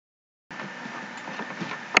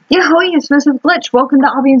Yo, yes, Mrs. Glitch, welcome to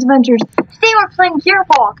Albion's Adventures. Today we're playing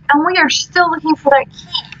Gearwalk, and we are still looking for that key.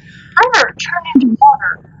 River turned into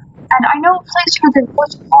water, and I know a place where there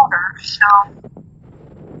was water, so...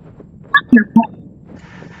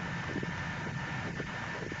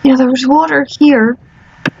 Yeah, there was water here.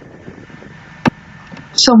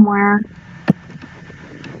 Somewhere.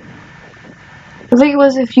 I think it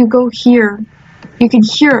was if you go here, you can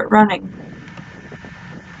hear it running.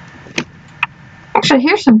 Actually,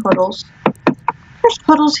 here's some puddles. There's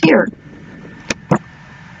puddles here.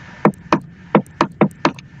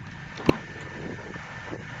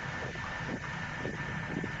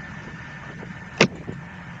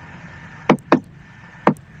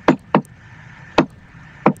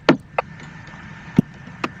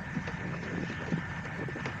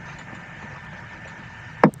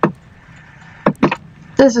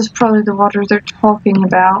 This is probably the water they're talking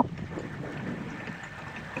about.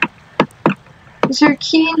 Is there a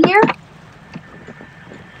key in here?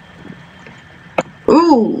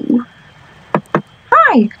 Ooh.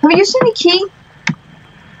 Hi, have you seen a key?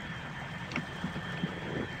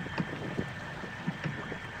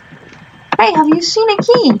 Hey, have you seen a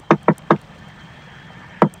key?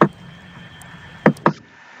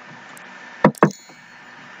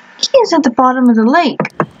 Key is at the bottom of the lake.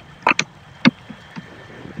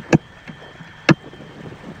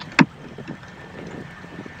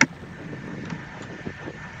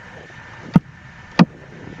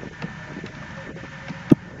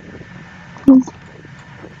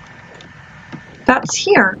 That's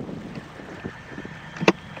here.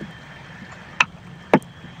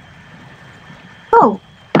 Oh,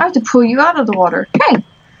 I have to pull you out of the water. Hey.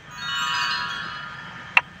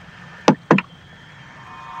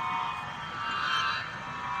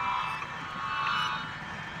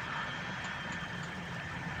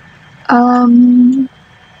 Hi.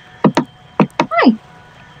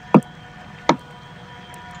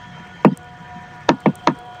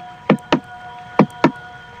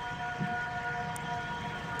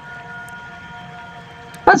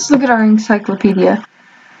 Let's look at our encyclopedia.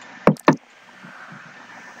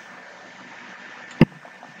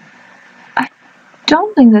 I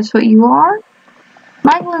don't think that's what you are.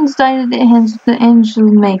 Magdalene's died at the hands of the angel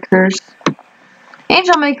makers.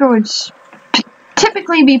 Angel maker would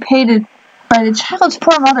typically be paid by the child's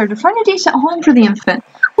poor mother to find a decent home for the infant.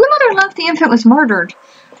 When the mother left, the infant was murdered.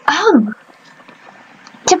 Oh.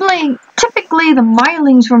 Typically, the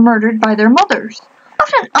mylings were murdered by their mothers.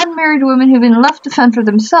 Often unmarried women who've been left to fend for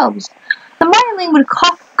themselves. The myling would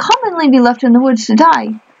commonly be left in the woods to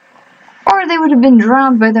die, or they would have been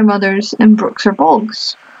drowned by their mothers in brooks or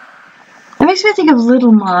bogs. It makes me think of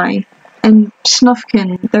Little My and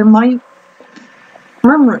Snufkin. They're my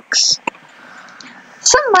Murmricks.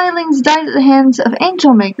 Some mylings died at the hands of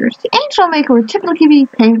angel makers. The angel maker would typically be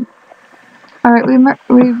paid. Alright,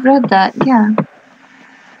 we read that, yeah.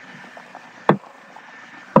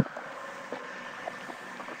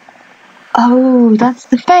 Oh, that's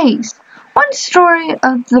the face. One story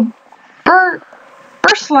of the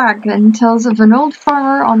Burslagan tells of an old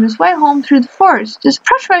farmer on his way home through the forest. This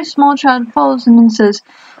pressurized small child follows him and says,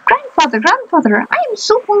 "Grandfather, grandfather, I am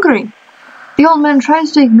so hungry." The old man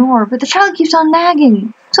tries to ignore, but the child keeps on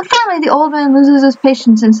nagging. So finally the old man loses his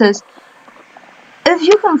patience and says, "If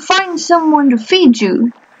you can find someone to feed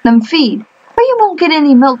you, then feed, or you won't get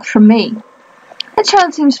any milk from me." The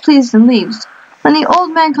child seems pleased and leaves. When the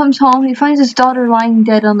old man comes home, he finds his daughter lying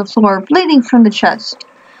dead on the floor, bleeding from the chest.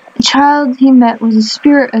 The child he met was the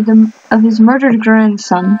spirit of his murdered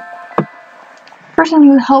grandson. The person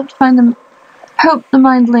who helped the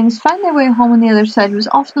mindlings find their way home on the other side was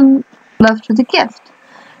often left with a gift.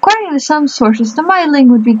 According to some sources, the myling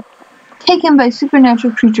would be taken by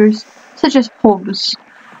supernatural creatures such as Pobs,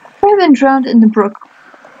 who had been drowned the brook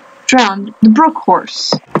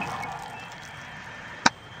horse.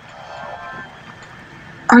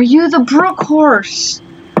 Are you the brook horse?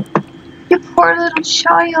 You poor little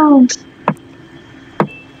child. Do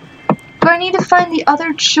I need to find the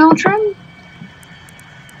other children?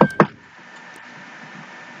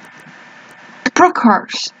 The brook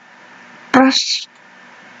horse. Brush.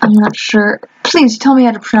 I'm not sure. Please tell me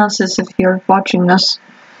how to pronounce this if you're watching this.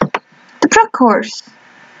 The brook horse.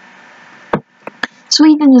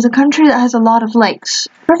 Sweden is a country that has a lot of lakes,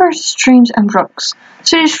 rivers, streams, and brooks.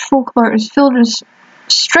 Swedish folklore is filled with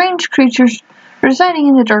strange creatures residing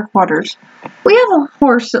in the dark waters. We have a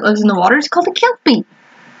horse that lives in the water. It's called a Kelpie.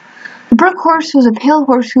 The brook horse was a pale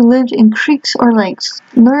horse who lived in creeks or lakes,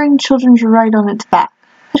 luring children to ride on its back.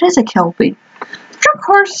 It is a Kelpie. The brook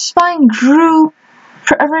horse's spine grew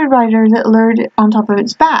for every rider that lured it on top of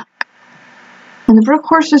its back. When the brook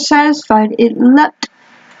horse was satisfied, it leapt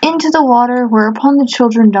into the water, whereupon the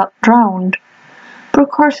children drowned.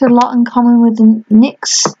 Brookhorse had a lot in common with the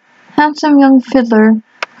Nix, handsome young fiddler,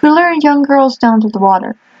 who lured young girls down to the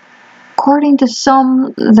water. According to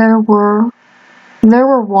some, there were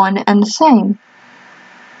one and the same.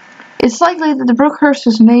 It's likely that the Brookhorse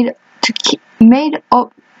was made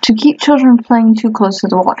up to keep children playing too close to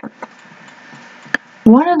the water.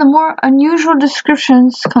 One of the more unusual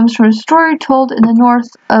descriptions comes from a story told in the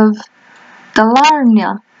north of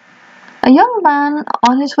Dalarna. A young man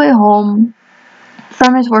on his way home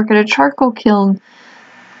from his work at a charcoal kiln,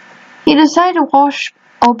 he decided to wash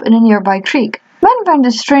up in a nearby creek. The man finds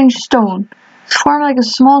a strange stone, formed like a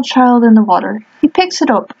small child in the water. He picks it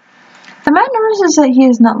up. The man notices that he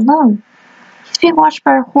is not alone. He's being watched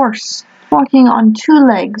by a horse, walking on two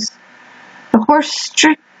legs. The horse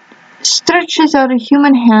stretches out a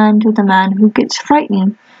human hand to the man, who gets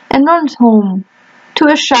frightened and runs home to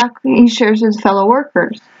a shack he shares with fellow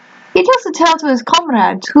workers. He tells the tale to his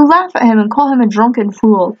comrades, who laugh at him and call him a drunken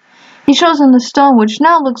fool. He shows them the stone, which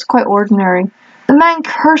now looks quite ordinary. The man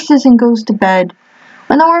curses and goes to bed.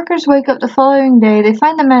 When the workers wake up the following day, they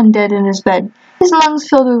find the man dead in his bed, his lungs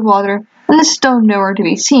filled with water, and the stone nowhere to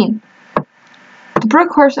be seen. The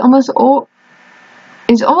Brookhorse is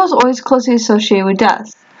almost always closely associated with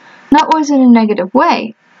death, not always in a negative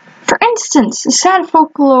way. For instance, in sad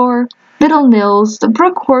folklore, Little Nils, the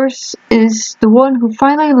Brookhorse is the one who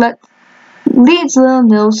finally leads Little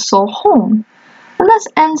Nils' soul home, and thus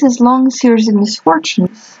ends his long series of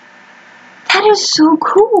misfortunes. That is so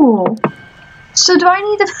cool. So do I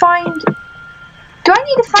need to find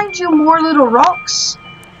you more little rocks?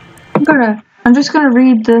 I'm just gonna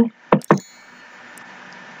read the.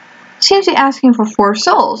 Seems to be asking for 4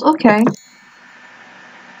 souls. Okay.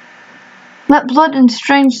 Let blood and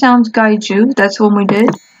strange sounds guide you. That's the one we did.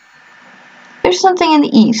 There's something in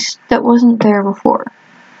the east that wasn't there before.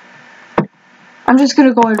 I'm just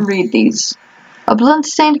gonna go ahead and read these. A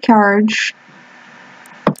blood-stained carriage.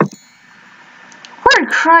 Horrid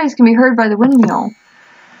cries can be heard by the windmill.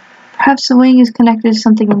 Perhaps the wing is connected to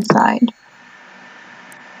something inside.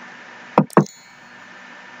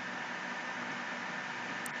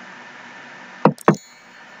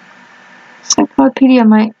 Encyclopedia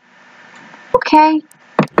might. Okay.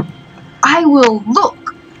 I will look.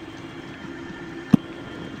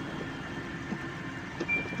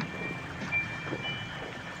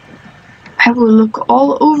 I will look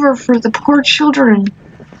all over for the poor children.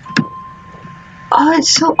 Oh,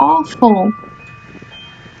 it's so awful.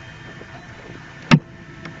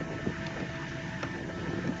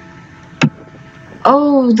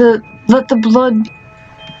 Oh, let the blood.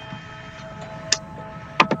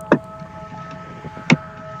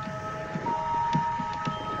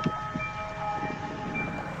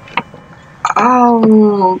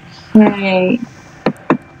 Oh, okay.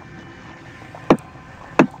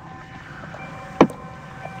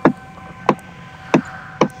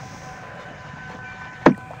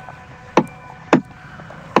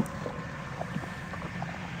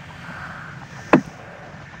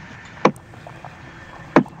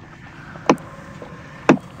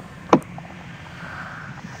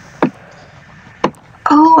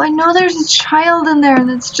 Oh, I know there's a child in there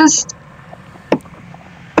that's just...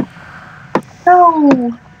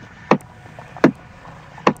 No.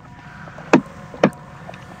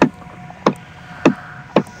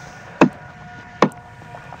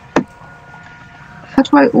 How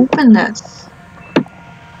do I open this?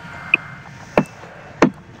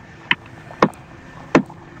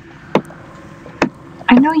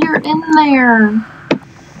 I know you're in there.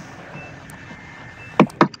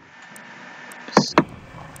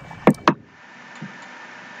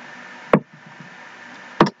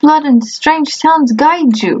 Blood and strange sounds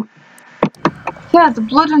guide you. Yeah, the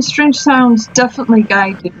blood and strange sounds definitely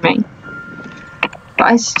guided me. But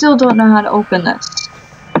I still don't know how to open this.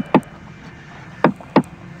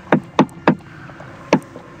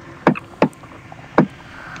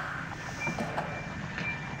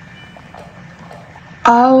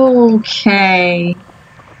 Okay.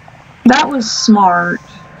 That was smart.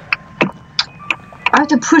 I have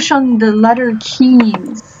to push on the letter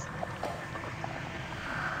keys.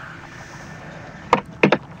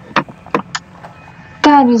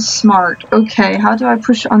 That is smart. Okay, how do I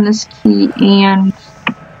push on this key and